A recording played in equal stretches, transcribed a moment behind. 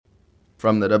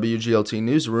From the WGLT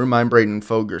Newsroom, I'm Braden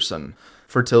Fogerson.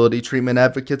 Fertility treatment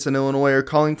advocates in Illinois are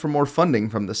calling for more funding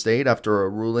from the state after a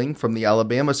ruling from the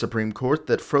Alabama Supreme Court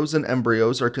that frozen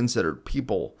embryos are considered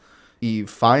people. Eve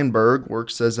Feinberg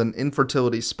works as an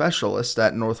infertility specialist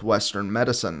at Northwestern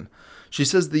Medicine. She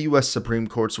says the U.S. Supreme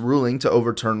Court's ruling to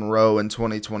overturn Roe in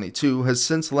 2022 has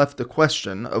since left the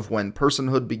question of when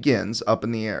personhood begins up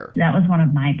in the air. That was one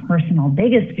of my personal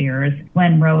biggest fears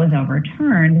when Roe was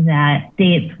overturned, that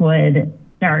states would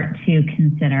start to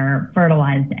consider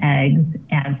fertilized eggs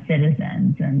as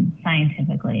citizens, and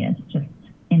scientifically it's just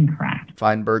incorrect.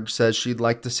 Feinberg says she'd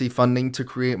like to see funding to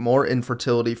create more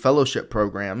infertility fellowship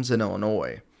programs in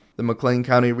Illinois. The McLean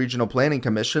County Regional Planning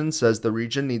Commission says the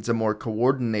region needs a more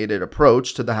coordinated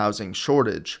approach to the housing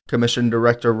shortage. Commission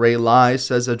Director Ray Lai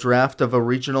says a draft of a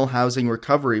regional housing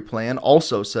recovery plan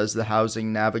also says the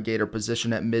housing navigator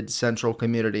position at Mid-Central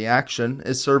Community Action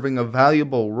is serving a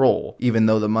valuable role, even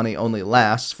though the money only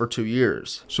lasts for 2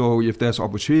 years. So if there's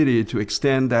opportunity to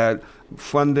extend that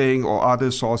funding or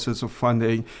other sources of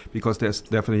funding, because there's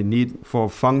definitely need for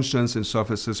functions and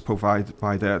services provided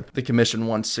by that. The commission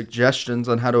wants suggestions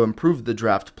on how to improve the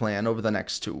draft plan over the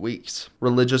next 2 weeks.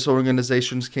 Religious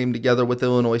organizations came together with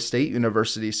Illinois State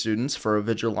University students for a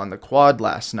vigil on the Quad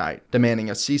last night, demanding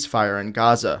a ceasefire in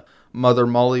Gaza. Mother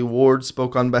Molly Ward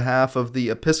spoke on behalf of the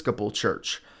Episcopal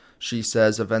Church. She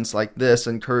says events like this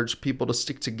encourage people to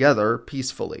stick together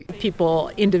peacefully. People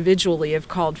individually have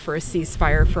called for a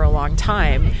ceasefire for a long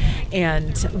time,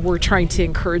 and we're trying to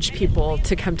encourage people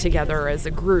to come together as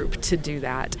a group to do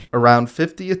that. Around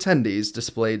 50 attendees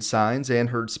displayed signs and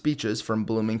heard speeches from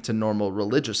Bloomington Normal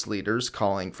religious leaders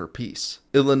calling for peace.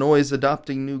 Illinois is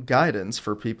adopting new guidance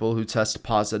for people who test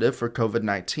positive for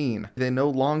COVID-19. They no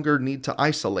longer need to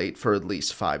isolate for at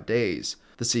least 5 days.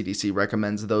 The CDC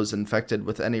recommends those infected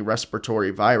with any respiratory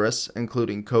virus,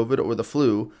 including COVID or the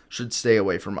flu, should stay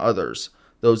away from others.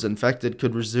 Those infected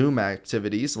could resume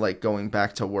activities like going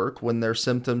back to work when their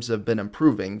symptoms have been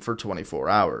improving for 24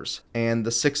 hours. And the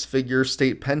 6-figure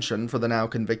state pension for the now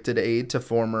convicted aide to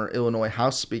former Illinois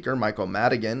House Speaker Michael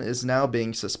Madigan is now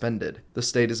being suspended. The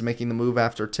state is making the move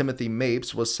after Timothy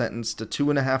Mapes was sentenced to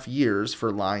 2.5 years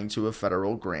for lying to a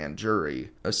federal grand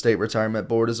jury. A state retirement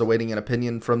board is awaiting an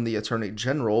opinion from the Attorney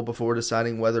General before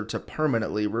deciding whether to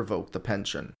permanently revoke the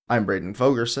pension. I'm Braden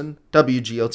Fogerson, WGLT